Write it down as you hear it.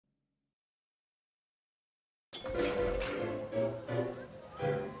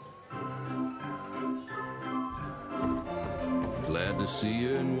to see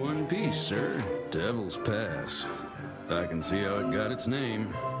you in one piece, sir. Devil's Pass. I can see how it got its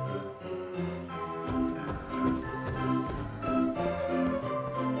name.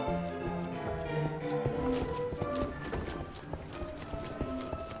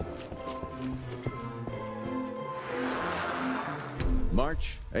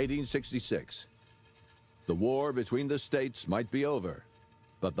 March 1866. The war between the states might be over,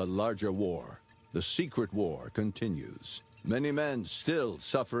 but the larger war, the secret war, continues. Many men still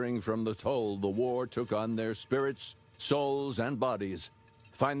suffering from the toll the war took on their spirits, souls, and bodies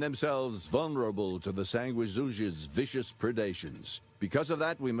find themselves vulnerable to the Sanguizuj's vicious predations. Because of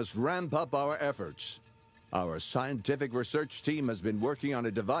that, we must ramp up our efforts. Our scientific research team has been working on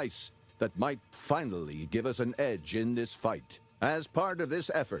a device that might finally give us an edge in this fight. As part of this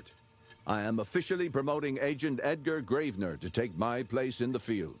effort, I am officially promoting Agent Edgar Gravener to take my place in the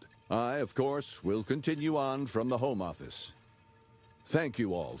field. I, of course, will continue on from the Home Office. Thank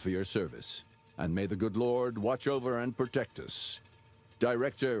you all for your service, and may the good Lord watch over and protect us.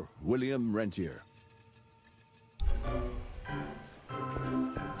 Director William Rentier.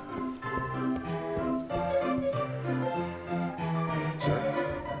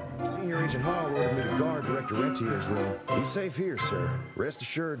 Senior Agent Hall ordered me to guard Director Rentier's room. He's safe here, sir. Rest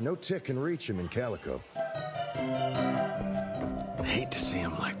assured, no tick can reach him in Calico. I hate to see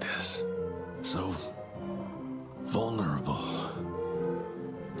him like this. So vulnerable.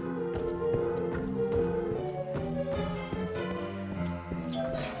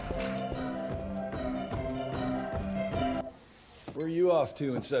 Where are you off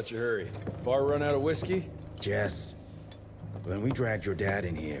to in such a hurry? Bar run out of whiskey? Jess, when we dragged your dad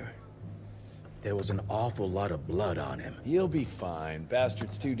in here, there was an awful lot of blood on him. He'll be fine.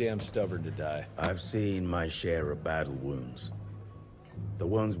 Bastard's too damn stubborn to die. I've seen my share of battle wounds. The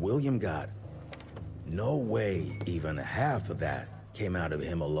ones William got, no way even half of that came out of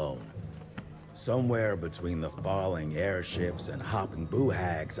him alone. Somewhere between the falling airships and hopping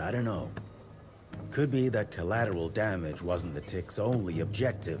boo-hags, I don't know. Could be that collateral damage wasn't the tick's only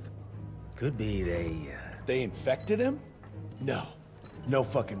objective. Could be They infected him? No. No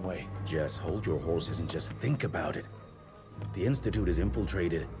fucking way. Just hold your horses and just think about it. The Institute is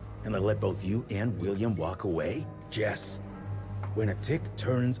infiltrated, and they let both you and William walk away? Jess, when a tick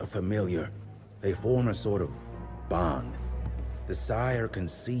turns a familiar, they form a sort of bond. The sire can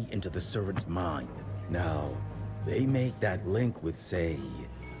see into the servant's mind. Now, they make that link with, say,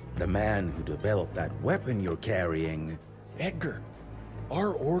 the man who developed that weapon you're carrying. Edgar,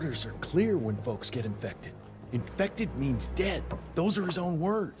 our orders are clear when folks get infected. Infected means dead. Those are his own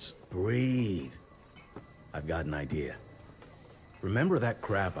words. Breathe. I've got an idea. Remember that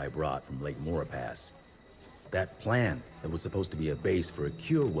crap I brought from Lake Morapass? That plant that was supposed to be a base for a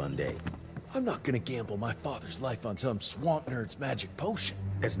cure one day. I'm not gonna gamble my father's life on some swamp nerd's magic potion.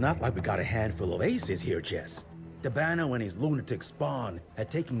 It's not like we got a handful of aces here, Jess. Dabano and his lunatic spawn had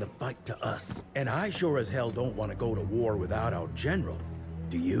taken the fight to us. And I sure as hell don't want to go to war without our general.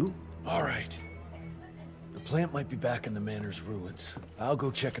 Do you? All right. The plant might be back in the manor's ruins. I'll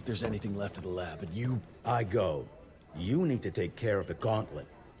go check if there's anything left of the lab, and you... I go. You need to take care of the gauntlet.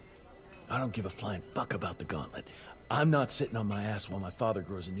 I don't give a flying fuck about the gauntlet. I'm not sitting on my ass while my father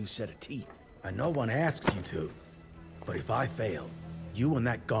grows a new set of teeth. And no one asks you to. But if I fail, you and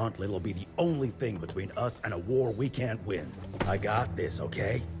that gauntlet will be the only thing between us and a war we can't win. I got this,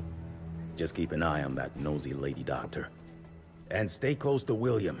 okay? Just keep an eye on that nosy lady doctor. And stay close to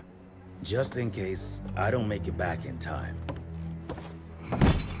William, just in case I don't make it back in time.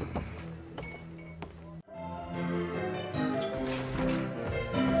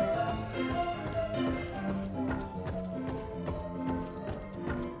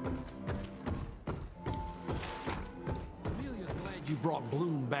 You brought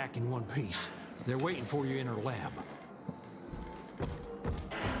Bloom back in one piece. They're waiting for you in her lab.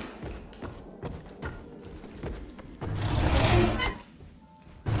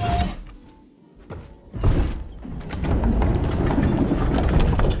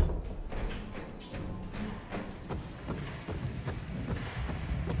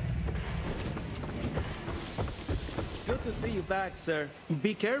 Good to see you back, sir.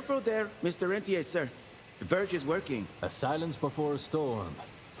 Be careful there, Mr. Rentier, sir. The verge is working. A silence before a storm,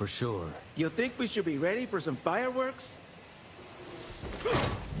 for sure. You think we should be ready for some fireworks?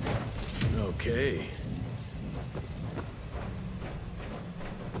 Okay.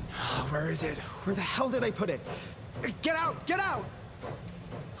 Where is it? Where the hell did I put it? Get out! Get out!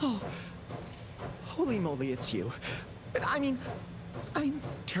 Oh, holy moly, it's you. I mean, I I'm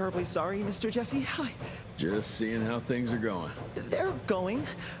terribly sorry, Mr. Jesse. Just seeing how things are going. They're going,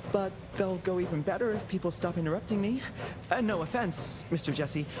 but they'll go even better if people stop interrupting me. No offense, Mr.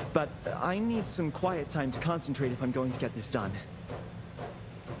 Jesse, but I need some quiet time to concentrate if I'm going to get this done.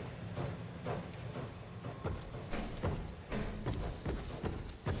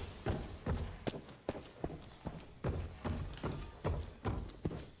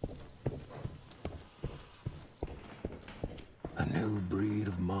 A new breed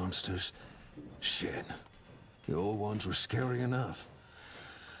of monsters. Shit. The old ones were scary enough.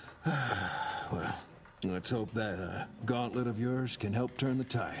 Well, let's hope that gauntlet of yours can help turn the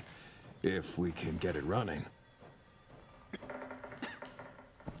tide. If we can get it running.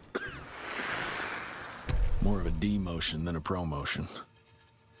 More of a demotion than a promotion.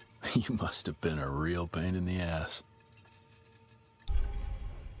 You must have been a real pain in the ass.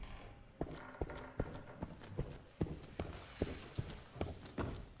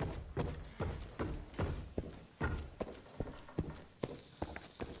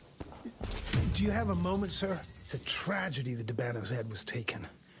 Do you have a moment, sir? It's a tragedy that Dabano's head was taken.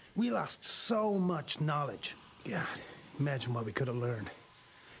 We lost so much knowledge. God, imagine what we could have learned.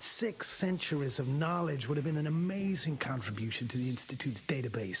 6 centuries of knowledge would have been an amazing contribution to the Institute's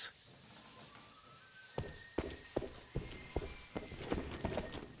database.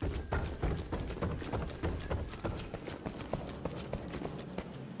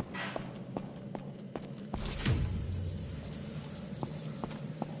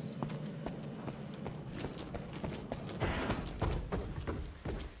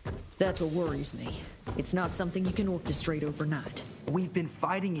 That's what worries me. It's not something you can orchestrate overnight. We've been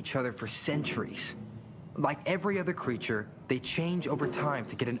fighting each other for centuries. Like every other creature, they change over time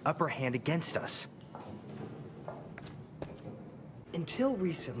to get an upper hand against us. Until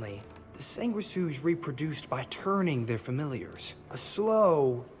recently, the Sanguisu's reproduced by turning their familiars. A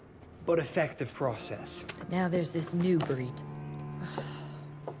slow, but effective process. But now there's this new breed.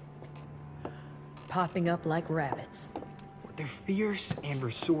 Popping up like rabbits. They're fierce and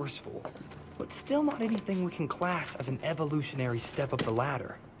resourceful, but still not anything we can class as an evolutionary step up the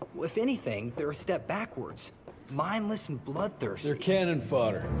ladder. If anything, they're a step backwards. Mindless and bloodthirsty. They're cannon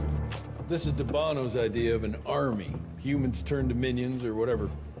fodder. This is Dabano's idea of an army. Humans turn to minions or whatever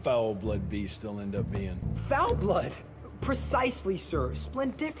foul-blood beasts they'll end up being. Foul blood? Precisely, sir.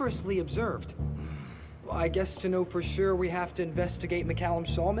 Splendiferously observed. Well, I guess to know for sure we have to investigate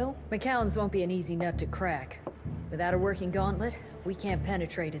McCallum's sawmill? McCallum's won't be an easy nut to crack. Without a working gauntlet, we can't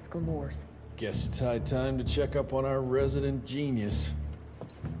penetrate its glamours. Guess it's high time to check up on our resident genius.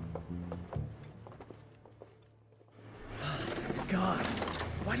 God,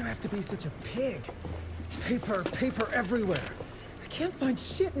 why do I have to be such a pig? Paper everywhere. I can't find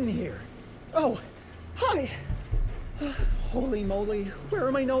shit in here. Oh, hi! Holy moly, where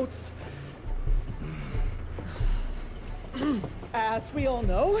are my notes? As we all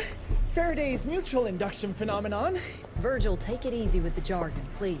know, Faraday's mutual induction phenomenon. Virgil, take it easy with the jargon,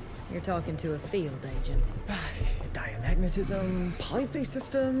 please. You're talking to a field agent. Diamagnetism, polyphase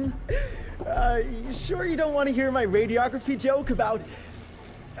system. You sure you don't want to hear my radiography joke about...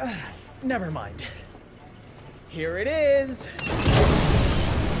 never mind. Here it is.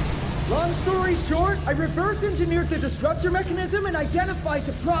 Long story short, I reverse engineered the disruptor mechanism and identified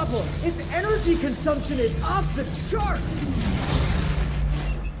the problem. Its energy consumption is off the charts.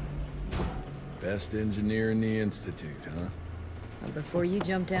 Best engineer in the Institute, huh? Well, before you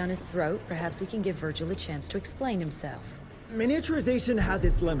jump down his throat, perhaps we can give Virgil a chance to explain himself. Miniaturization has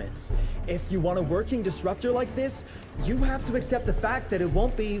its limits. If you want a working disruptor like this, you have to accept the fact that it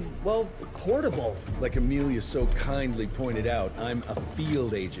won't be, well, portable. Like Amelia so kindly pointed out, I'm a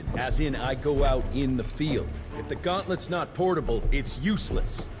field agent, as in I go out in the field. If the gauntlet's not portable, it's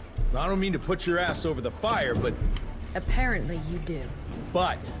useless. I don't mean to put your ass over the fire, but... Apparently you do.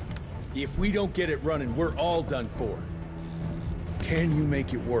 But, if we don't get it running, we're all done for. Can you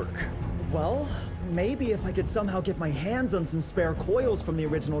make it work? Well, maybe if I could somehow get my hands on some spare coils from the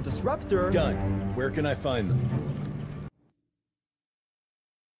original disruptor... Done. Where can I find them?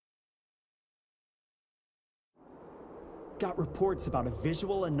 Got reports about a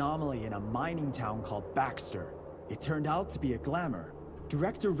visual anomaly in a mining town called Baxter. It turned out to be a glamour.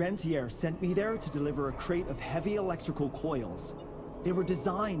 Director Rentier sent me there to deliver a crate of heavy electrical coils. They were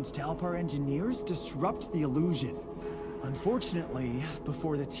designed to help our engineers disrupt the illusion. Unfortunately,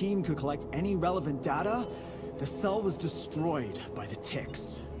 before the team could collect any relevant data, the cell was destroyed by the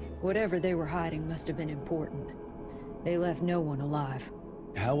ticks. Whatever they were hiding must have been important. They left no one alive.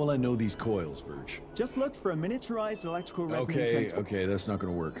 How will I know these coils, Verge? Just look for a miniaturized electrical resonant transformer. Okay, that's not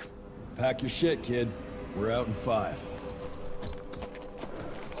gonna work. Pack your shit, kid. We're out in 5.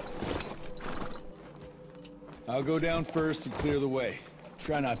 I'll go down first and clear the way.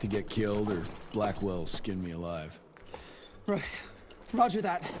 Try not to get killed or Blackwell skin me alive. Right. Roger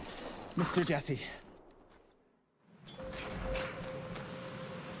that, Mr. Jesse.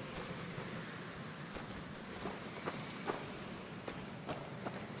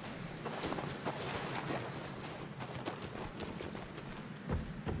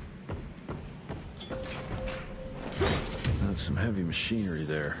 That's some heavy machinery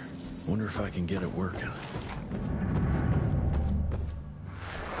there. Wonder if I can get it working.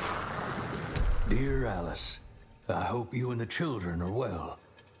 Dear Alice, I hope you and the children are well.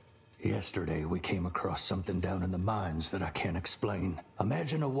 Yesterday we came across something down in the mines that I can't explain.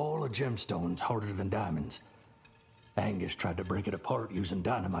 Imagine a wall of gemstones harder than diamonds. Angus tried to break it apart using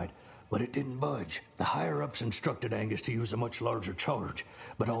dynamite, but it didn't budge. The higher-ups instructed Angus to use a much larger charge,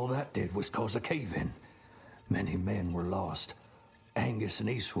 but all that did was cause a cave-in. Many men were lost, Angus and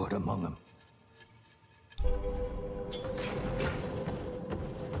Eastwood among them.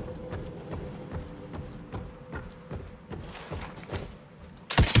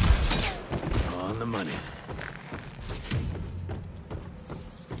 On the money.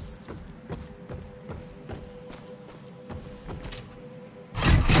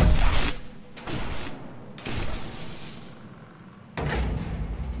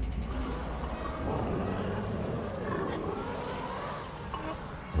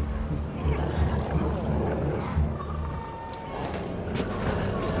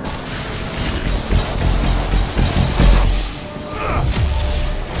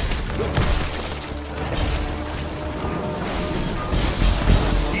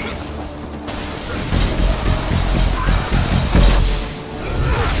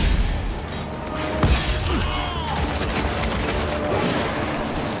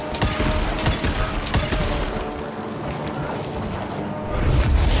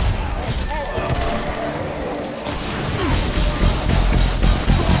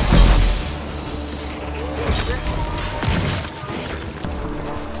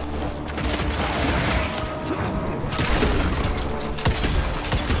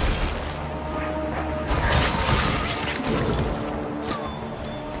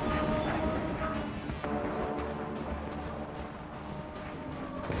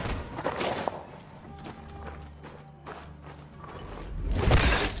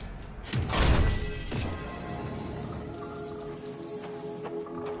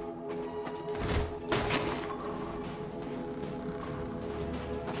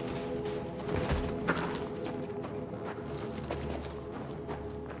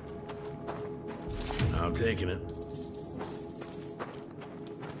 I'm taking it.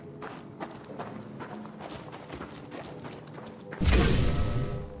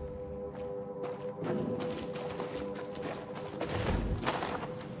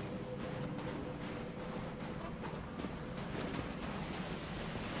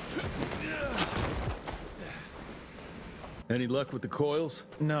 Any luck with the coils?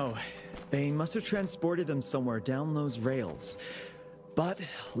 No. They must have transported them somewhere down those rails. But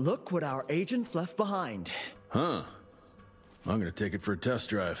look what our agents left behind. Huh. I'm gonna take it for a test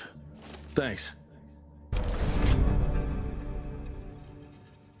drive. Thanks.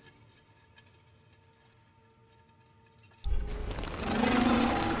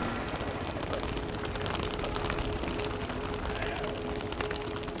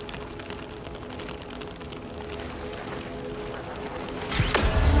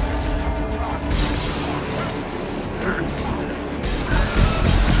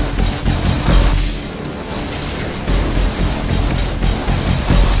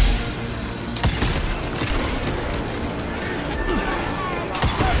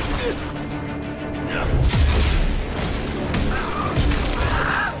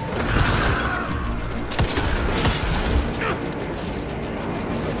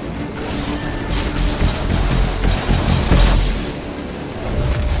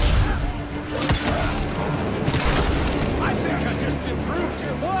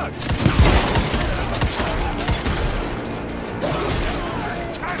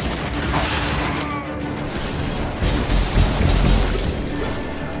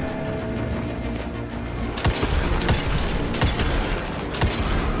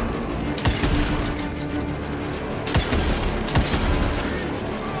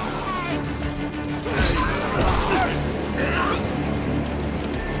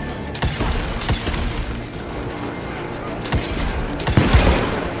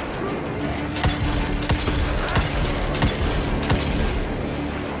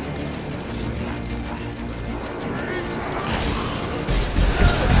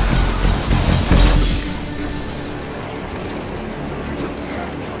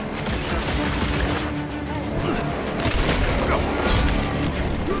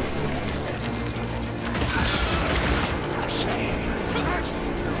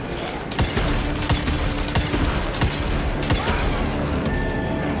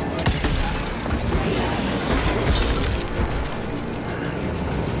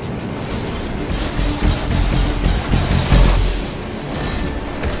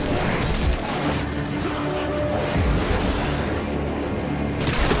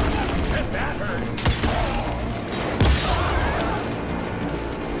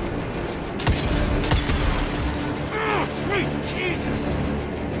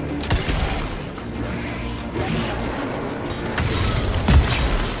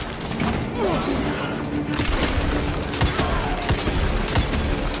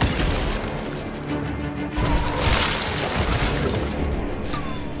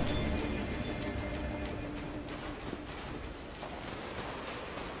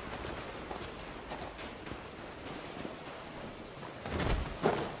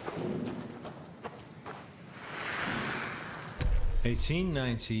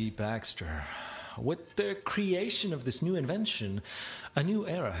 1890 Baxter. With the creation of this new invention, a new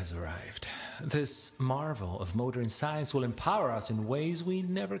era has arrived. This marvel of modern science will empower us in ways we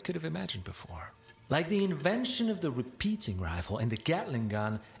never could have imagined before. Like the invention of the repeating rifle and the Gatling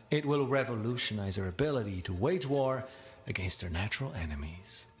gun, it will revolutionize our ability to wage war against our natural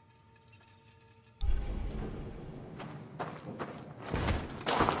enemies.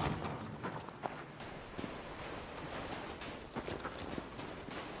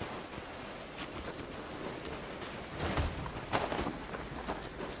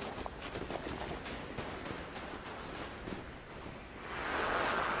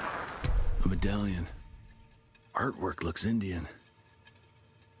 A medallion. Artwork looks Indian.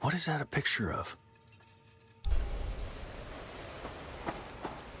 What is that a picture of?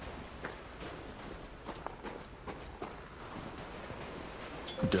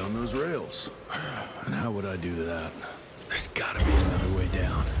 Down those rails. And how would I do that? There's gotta be another way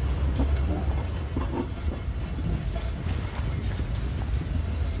down.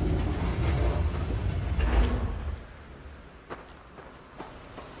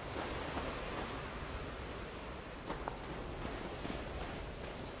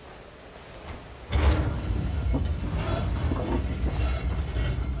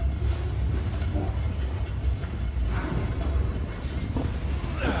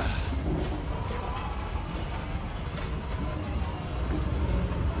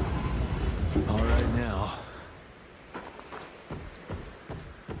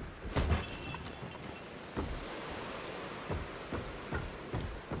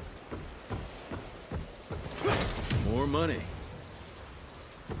 More money.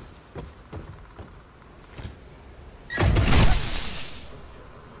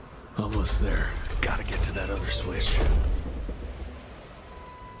 Almost there. Gotta get to that other switch.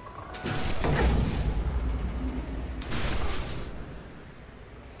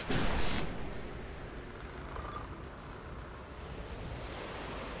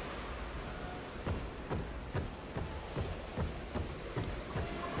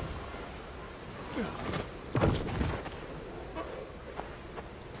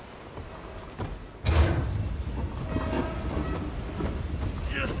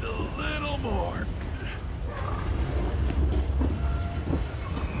 Just a little more.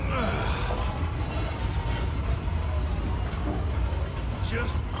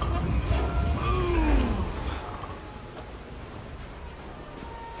 Just move.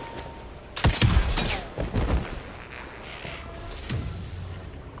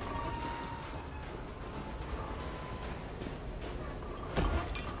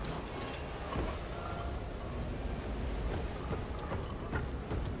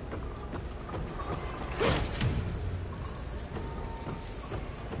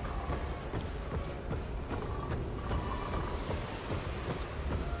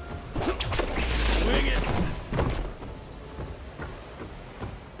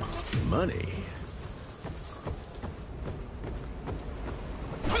 Money.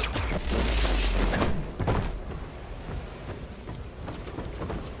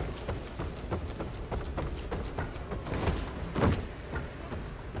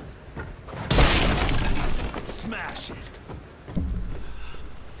 Smash it.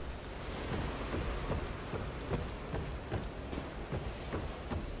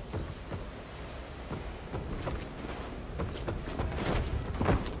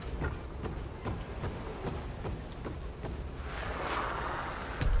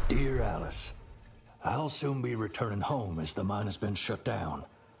 Dear Alice, I'll soon be returning home as the mine has been shut down.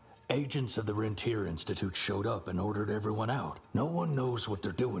 Agents of the Rentier Institute showed up and ordered everyone out. No one knows what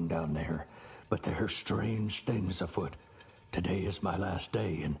they're doing down there, but there are strange things afoot. Today is my last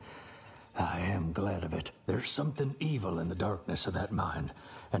day, and I am glad of it. There's something evil in the darkness of that mine,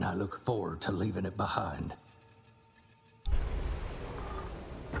 and I look forward to leaving it behind.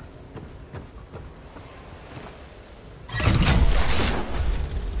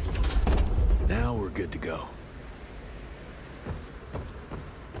 Now we're good to go.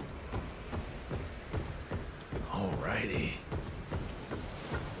 Alrighty.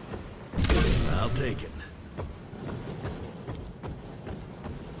 I'll take it.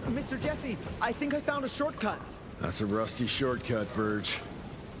 Mr. Jesse, I think I found a shortcut. That's a rusty shortcut, Verge.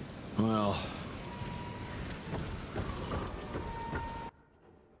 Well...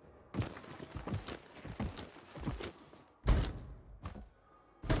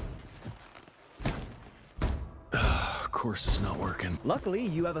 Of course it's not working. Luckily,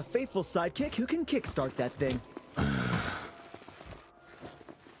 you have a faithful sidekick who can kickstart that thing.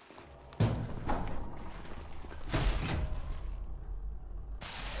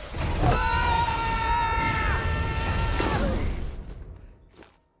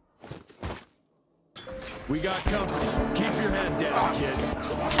 We got company. Keep your head down, kid.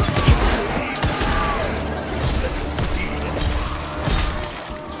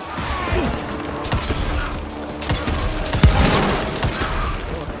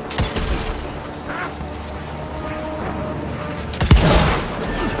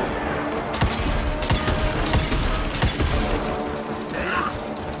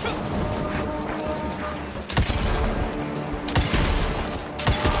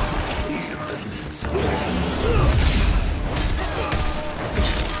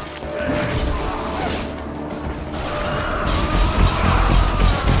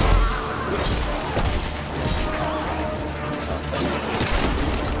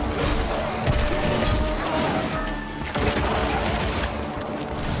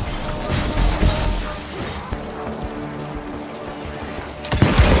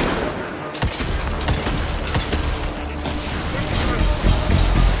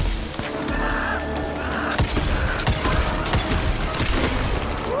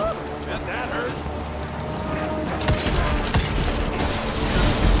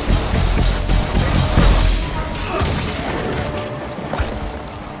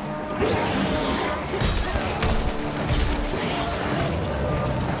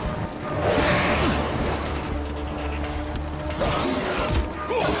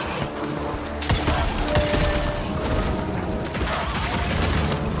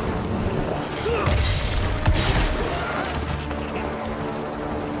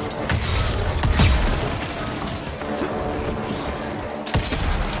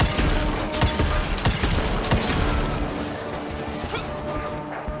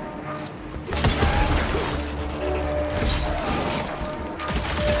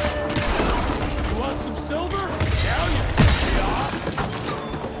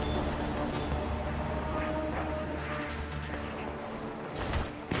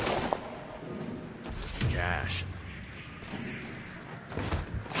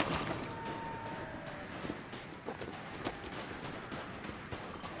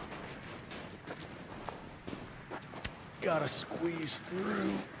 Gotta squeeze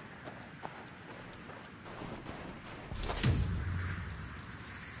through.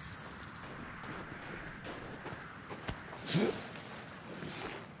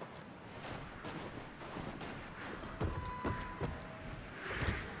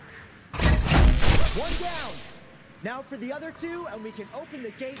 One down! Now for the other two, and we can open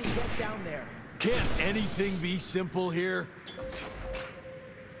the gate and get down there. Can't anything be simple here?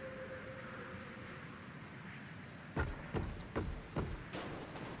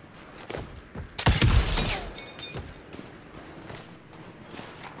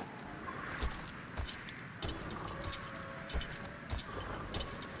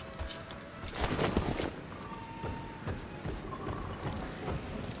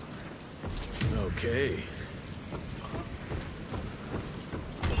 Okay.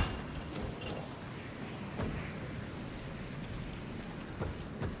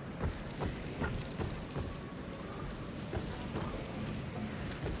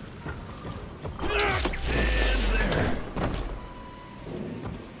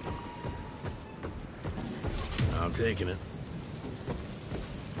 I'm taking it.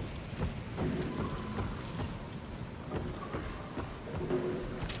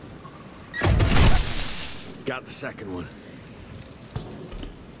 Got the second one.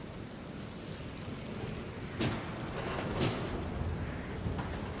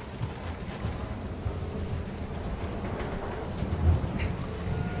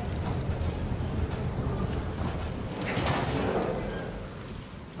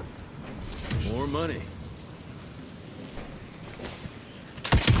 More money.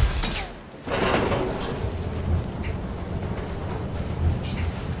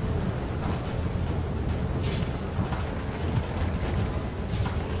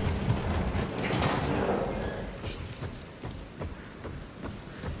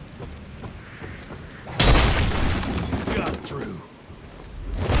 Through.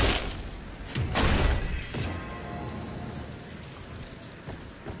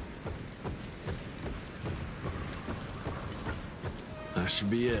 That should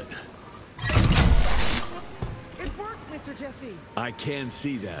be it. It worked, Mr. Jesse! I can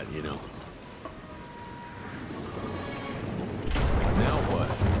see that, you know. Now what?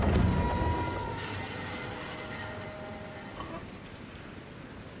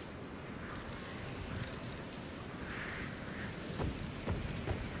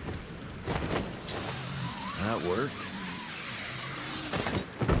 That worked.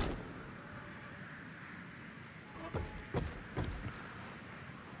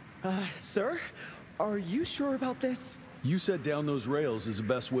 Sir? Are you sure about this? You said down those rails is the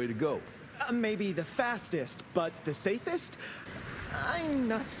best way to go. Maybe the fastest, but the safest? I'm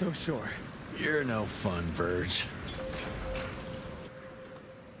not so sure. You're no fun, Verge.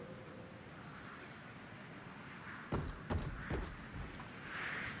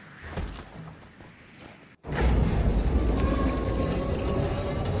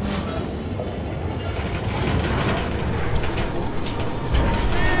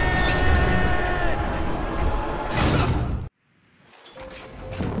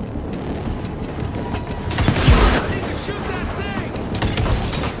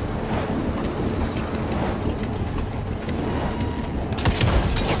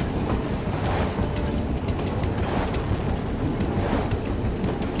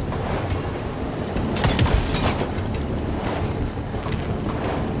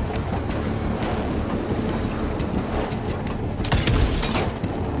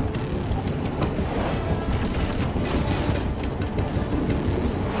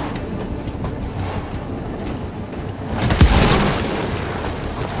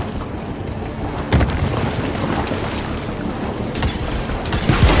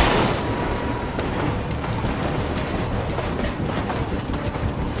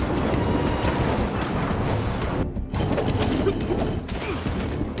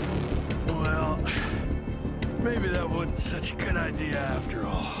 Maybe that wasn't such a good idea after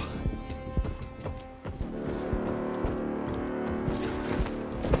all.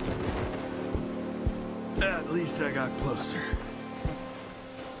 At least I got closer.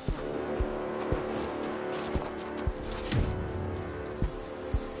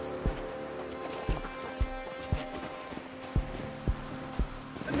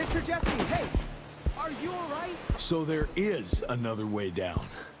 Mr. Jesse, hey! Are you alright? So there is another way down.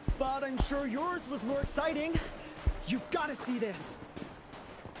 But I'm sure yours was more exciting. You gotta see this.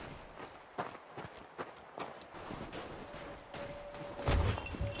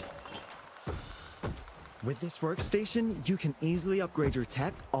 With this workstation, you can easily upgrade your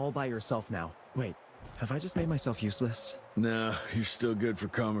tech all by yourself now. Wait, have I just made myself useless? No, you're still good for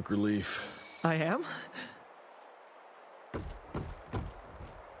comic relief. I am?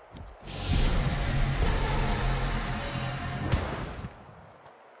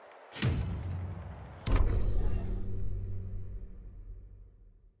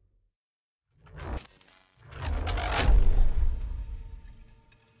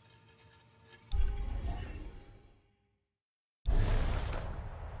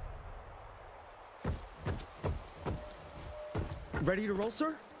 Ready to roll,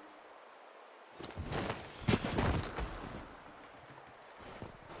 sir?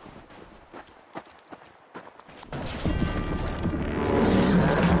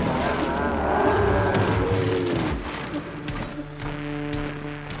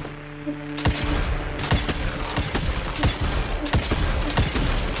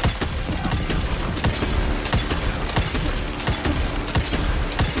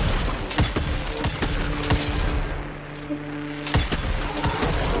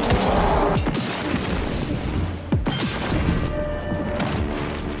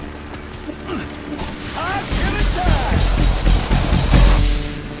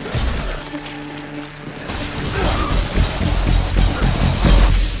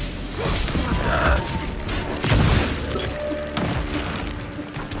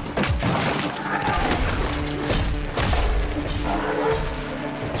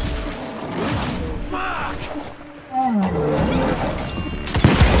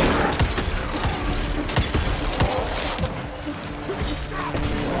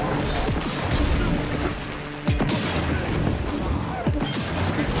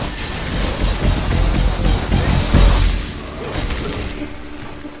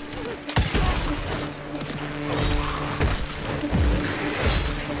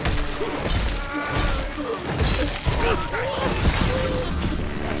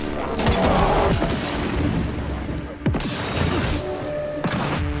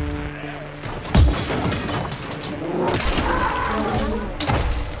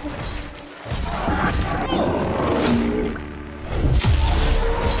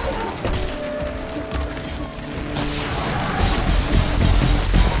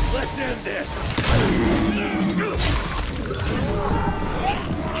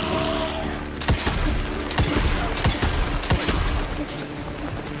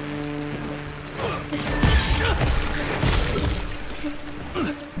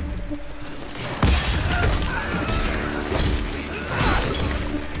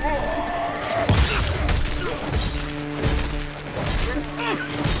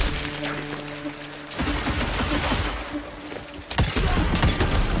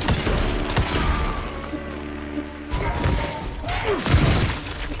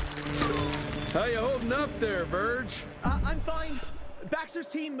 Baxter's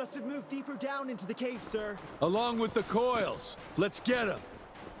team must have moved deeper down into the cave, sir. Along with the coils. Let's get them.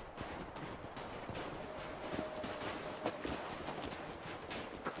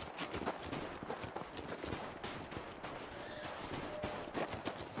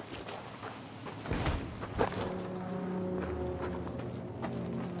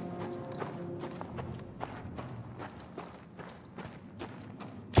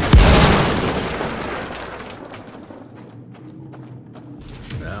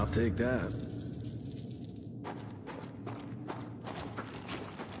 I'll take that.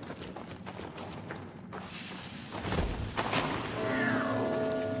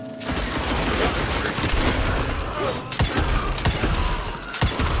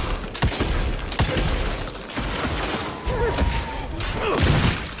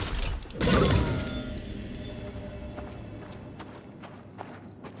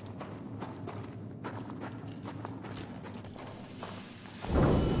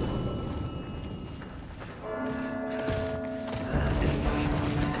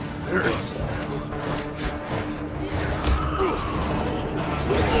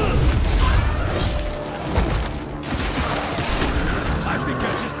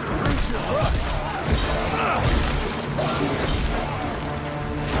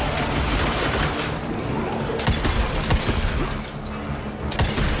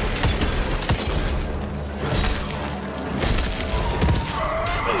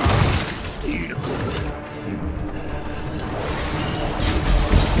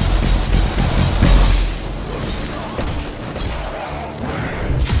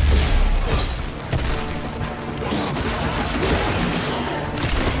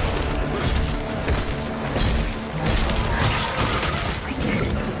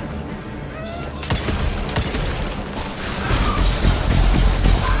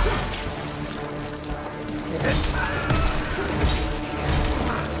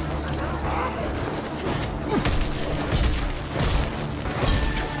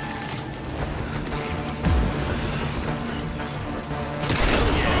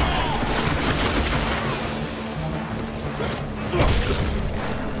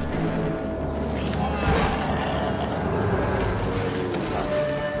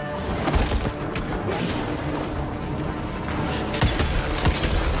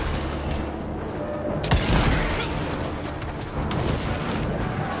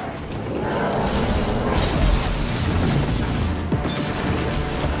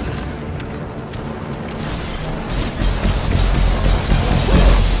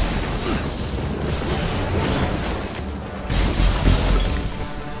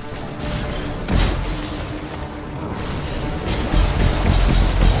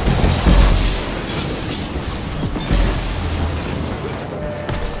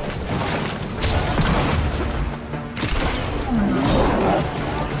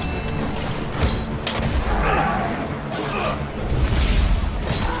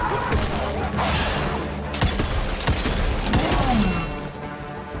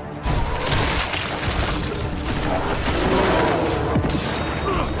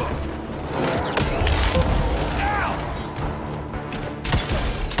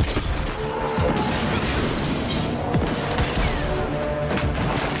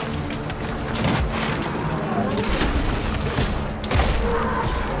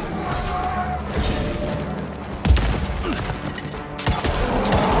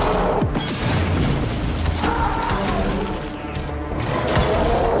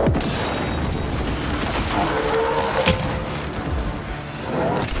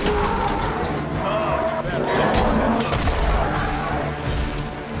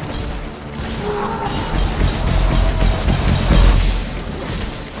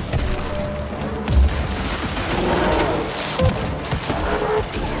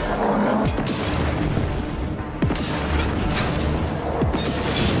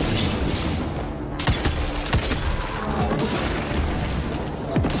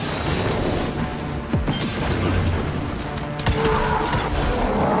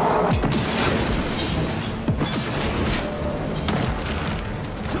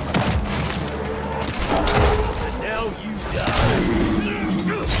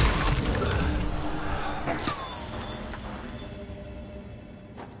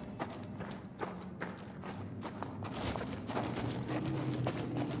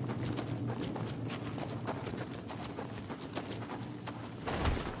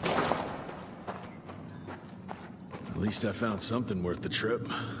 At least I found something worth the trip.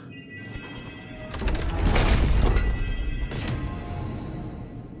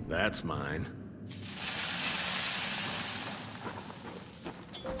 That's mine.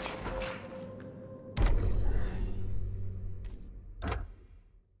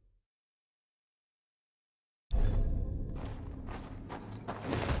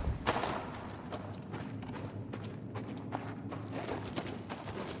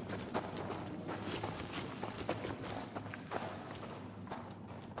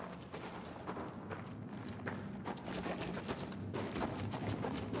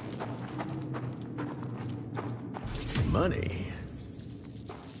 money.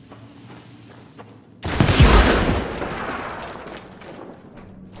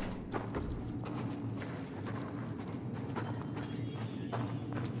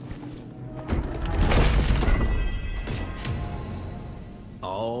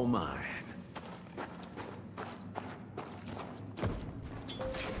 All mine.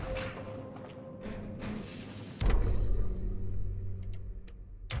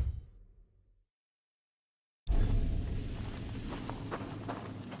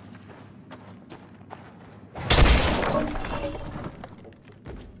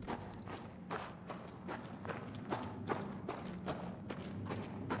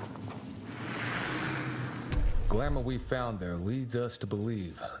 Glamour we found there leads us to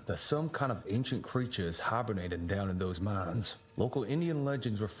believe that some kind of ancient creature is hibernating down in those mines. Local Indian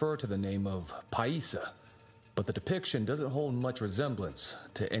legends refer to the name of Paisa, but the depiction doesn't hold much resemblance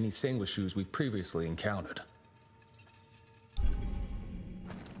to any Sanguishus we've previously encountered.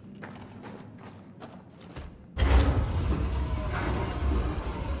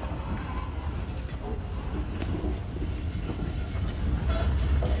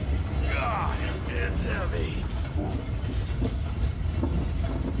 God, it's heavy.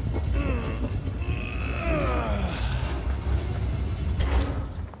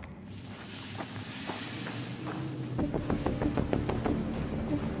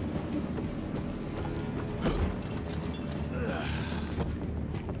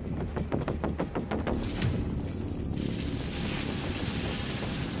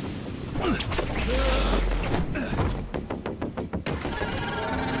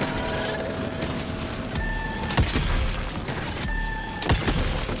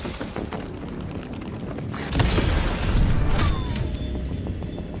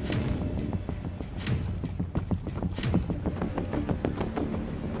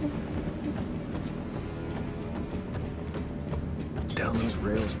 Down those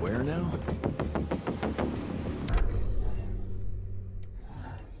rails where now?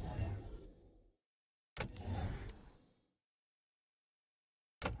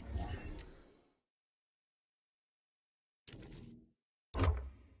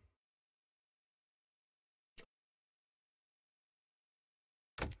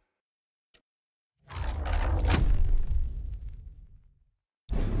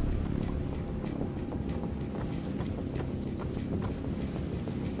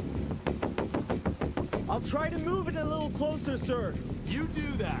 I'll try to move it a little closer, sir. You do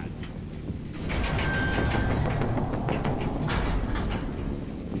that.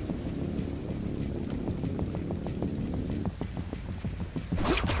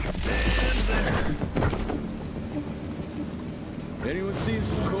 Anyone seen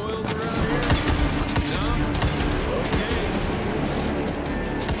some coils around here? No? Okay.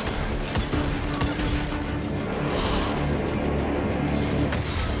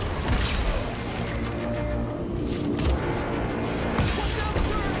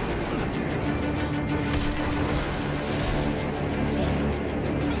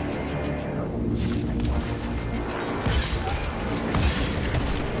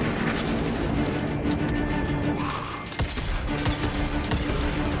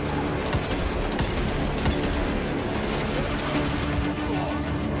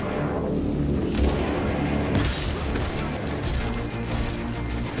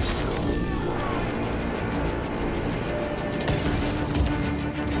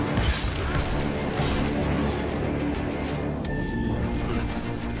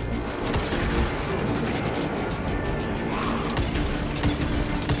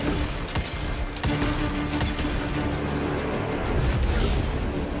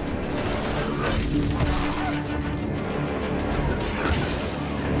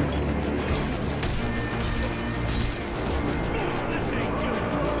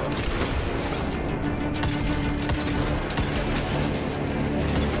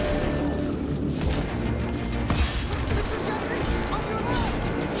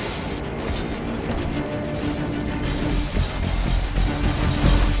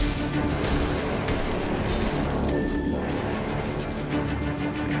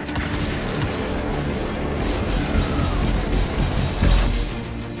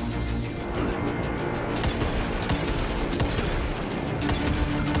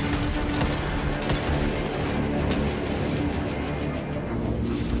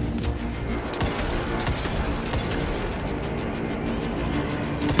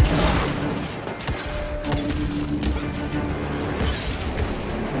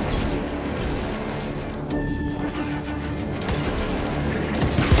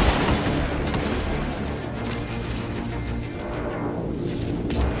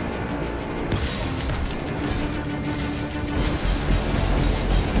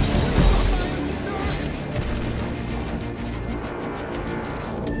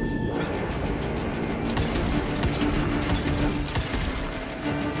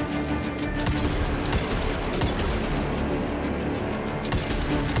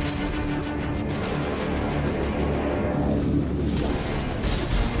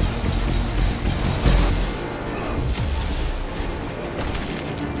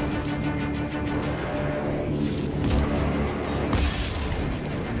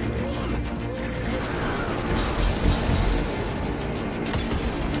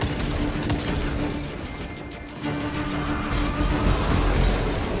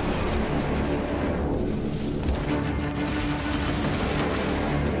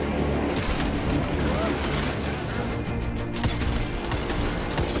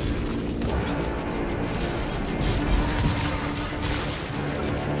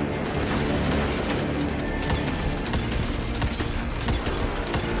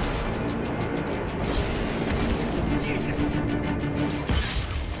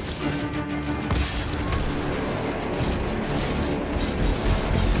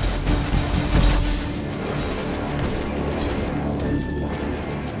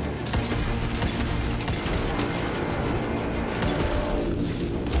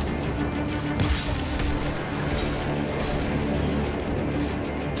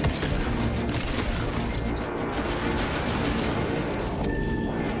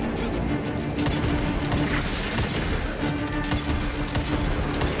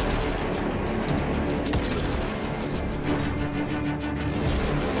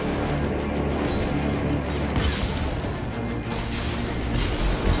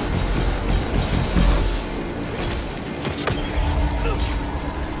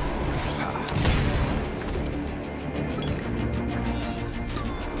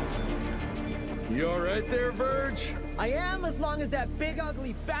 You all right there, Verge? I am, as long as that big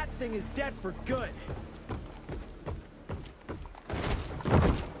ugly bat thing is dead for good.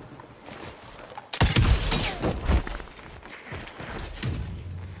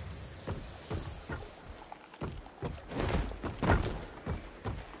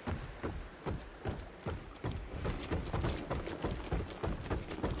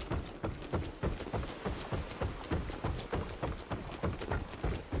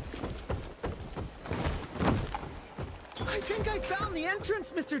 I think I found the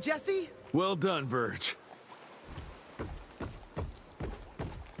entrance, Mr. Jesse. Well done, Verge.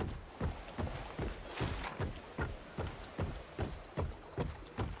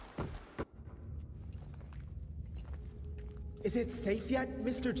 Is it safe yet,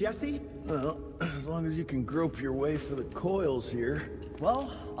 Mr. Jesse? Well, as long as you can grope your way for the coils here.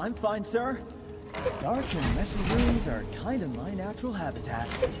 Well, I'm fine, sir. Dark and messy rooms are kind of my natural habitat.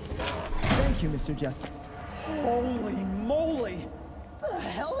 Thank you, Mr. Jesse. Holy moly! The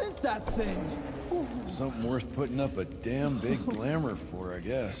hell is that thing? Something worth putting up a damn big glamour for, I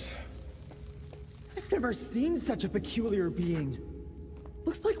guess. I've never seen such a peculiar being.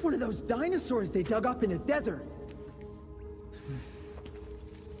 Looks like one of those dinosaurs they dug up in a desert.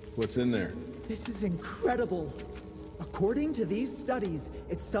 What's in there? This is incredible. According to these studies,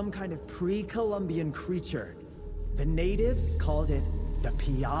 it's some kind of pre-Columbian creature. The natives called it the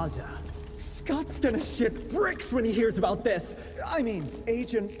Piazza. Scott's gonna shit bricks when he hears about this. I mean,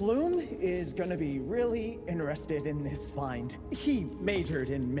 Agent Bloom is gonna be really interested in this find. He majored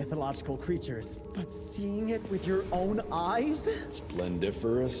in mythological creatures, but seeing it with your own eyes?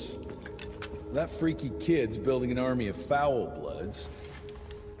 Splendiferous. That freaky kid's building an army of foul bloods.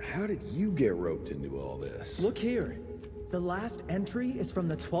 How did you get roped into all this? Look here. The last entry is from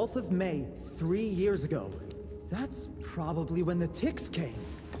the 12th of May, 3 years ago. That's probably when the ticks came.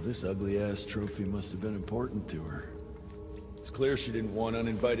 This ugly-ass trophy must have been important to her. It's clear she didn't want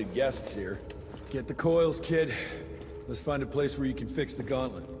uninvited guests here. Get the coils, kid. Let's find a place where you can fix the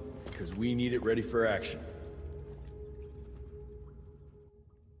gauntlet, because we need it ready for action.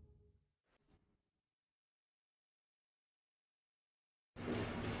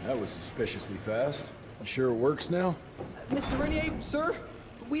 That was suspiciously fast. You sure it works now? Mr. Renier, sir,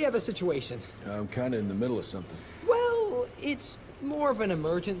 we have a situation. I'm kind of in the middle of something. Well, it's more of an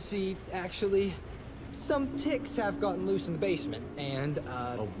emergency, actually. Some ticks have gotten loose in the basement, and,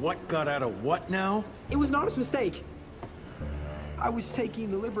 A what got out of what now? It was an honest mistake. I was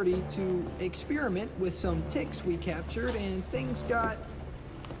taking the liberty to experiment with some ticks we captured, and things got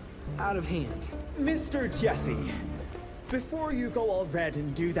out of hand. Mr. Jesse, before you go all red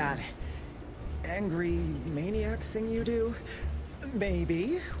and do that angry maniac thing you do,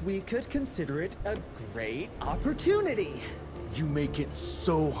 maybe we could consider it a great opportunity. You make it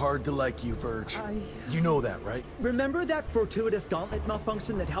so hard to like you, Verge. You know that, right? Remember that fortuitous gauntlet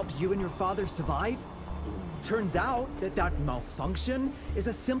malfunction that helped you and your father survive? Turns out that that malfunction is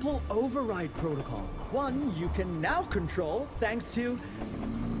a simple override protocol. One you can now control thanks to,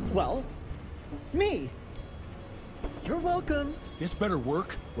 well, me. You're welcome. This better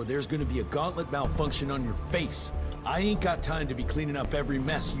work, or there's gonna be a gauntlet malfunction on your face. I ain't got time to be cleaning up every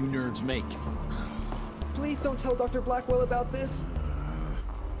mess you nerds make. Please don't tell Dr. Blackwell about this.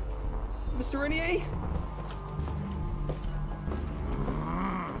 Mr. Renier?